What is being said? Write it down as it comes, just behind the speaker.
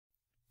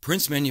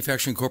Prince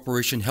Manufacturing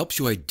Corporation helps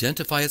you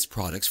identify its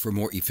products for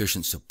more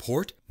efficient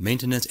support,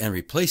 maintenance, and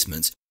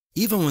replacements,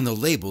 even when the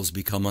labels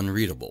become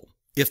unreadable.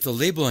 If the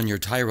label on your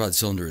tie rod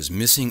cylinder is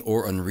missing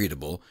or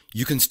unreadable,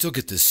 you can still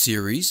get the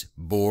series,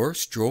 bore,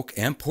 stroke,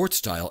 and port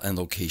style and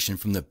location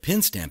from the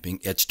pin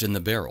stamping etched in the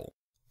barrel.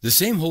 The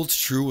same holds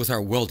true with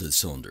our welded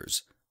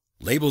cylinders.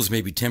 Labels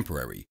may be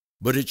temporary,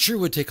 but it sure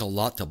would take a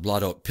lot to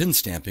blot out pin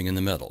stamping in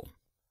the metal.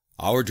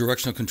 Our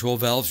directional control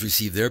valves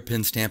receive their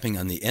pin stamping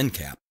on the end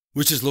cap,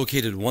 which is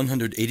located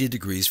 180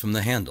 degrees from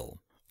the handle.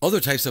 Other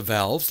types of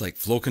valves, like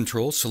flow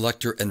control,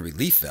 selector, and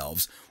relief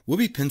valves, will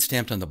be pin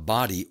stamped on the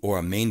body or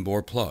a main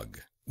bore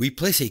plug. We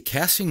place a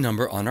casting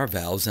number on our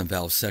valves and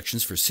valve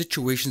sections for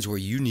situations where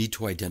you need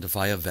to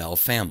identify a valve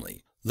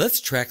family.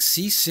 Let's track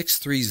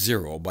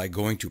C630 by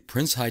going to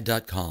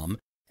princehide.com,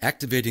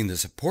 activating the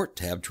Support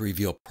tab to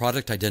reveal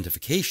product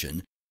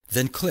identification,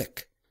 then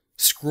click.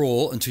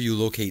 Scroll until you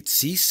locate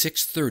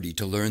C630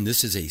 to learn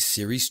this is a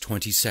Series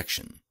 20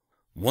 section.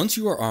 Once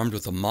you are armed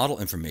with the model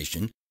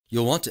information,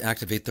 you'll want to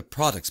activate the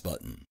Products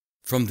button.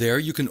 From there,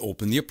 you can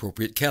open the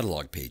appropriate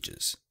catalog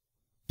pages.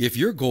 If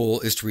your goal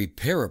is to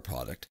repair a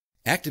product,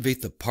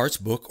 activate the Parts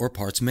Book or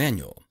Parts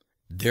Manual.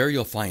 There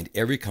you'll find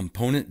every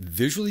component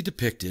visually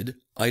depicted,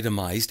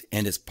 itemized,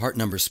 and its part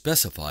number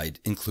specified,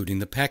 including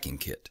the packing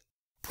kit.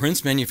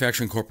 Prince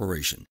Manufacturing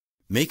Corporation,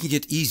 making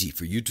it easy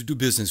for you to do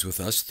business with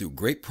us through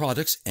great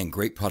products and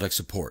great product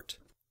support.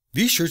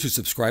 Be sure to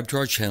subscribe to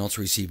our channel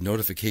to receive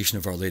notification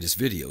of our latest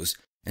videos,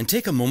 and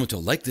take a moment to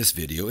like this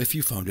video if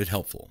you found it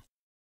helpful.